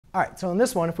All right, so in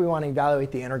this one, if we want to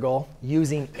evaluate the integral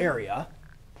using area,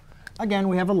 again,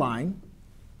 we have a line.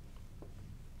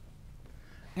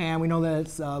 And we know that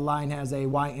this line has a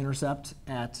y-intercept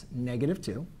at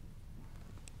 -2.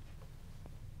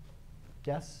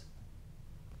 Yes?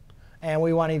 And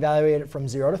we want to evaluate it from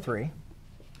 0 to 3.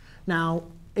 Now,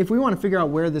 if we want to figure out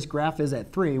where this graph is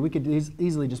at 3, we could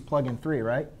easily just plug in 3,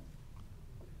 right?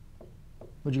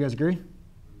 Would you guys agree?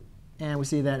 And we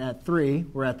see that at 3,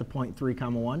 we're at the point 3,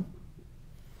 1.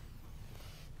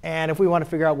 And if we want to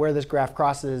figure out where this graph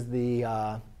crosses the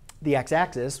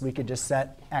x-axis, we could just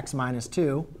set x minus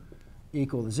 2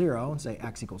 equal to 0 and say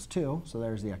x equals 2. So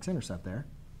there's the x-intercept there.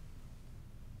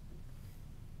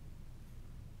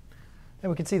 And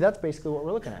we can see that's basically what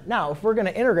we're looking at. Now, if we're going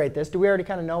to integrate this, do we already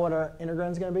kind of know what our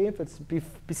integrand is going to be? If it's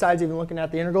besides even looking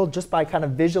at the integral, just by kind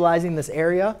of visualizing this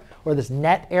area or this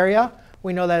net area,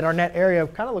 we know that our net area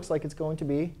kind of looks like it's going to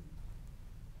be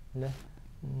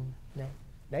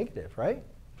negative, right?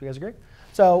 Do you guys agree?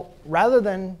 So rather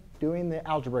than doing the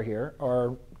algebra here,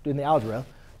 or doing the algebra,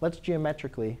 let's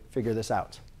geometrically figure this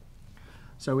out.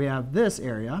 So we have this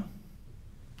area.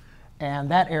 And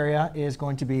that area is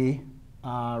going to be,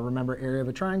 remember, area of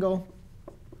a triangle,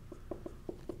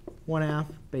 1/2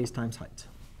 base times height.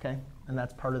 Okay? And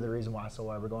that's part of the reason why. So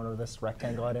why we're going over this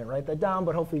rectangle, I didn't write that down.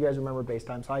 But hopefully you guys remember base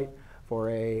times height for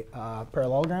a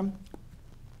parallelogram.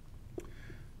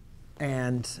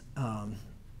 And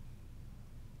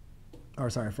or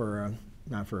sorry, for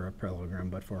not for a parallelogram,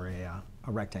 but for a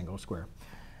rectangle square.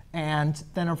 And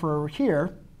then over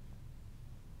here,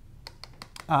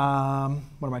 what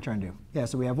am I trying to do? Yeah,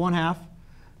 so we have 1/2.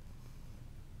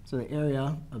 So the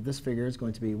area of this figure is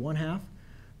going to be 1/2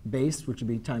 base, which would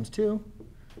be times 2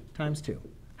 times 2.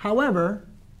 However,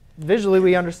 visually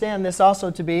we understand this also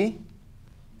to be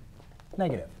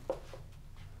negative.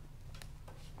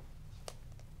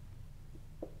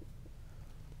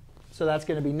 So that's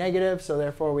going to be negative. So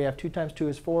therefore, we have 2 times 2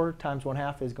 is 4 times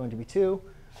 1/2 is going to be 2.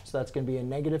 So that's going to be a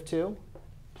 -2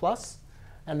 plus.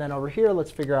 And then over here,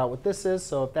 let's figure out what this is.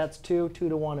 So if that's 2, 2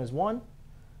 to 1 is 1.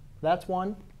 That's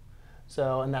 1.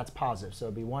 So, and that's positive. So it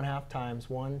would be 1/2 times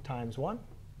 1 times 1,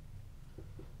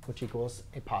 which equals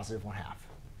a positive 1/2.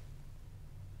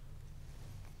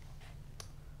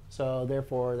 So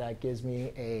therefore, that gives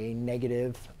me a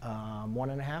negative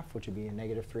 1.5, which would be a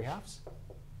negative 3/2.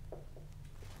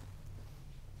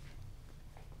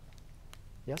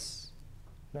 Yes?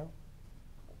 No?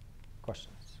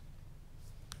 Questions?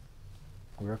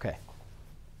 We're OK.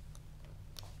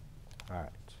 All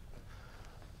right.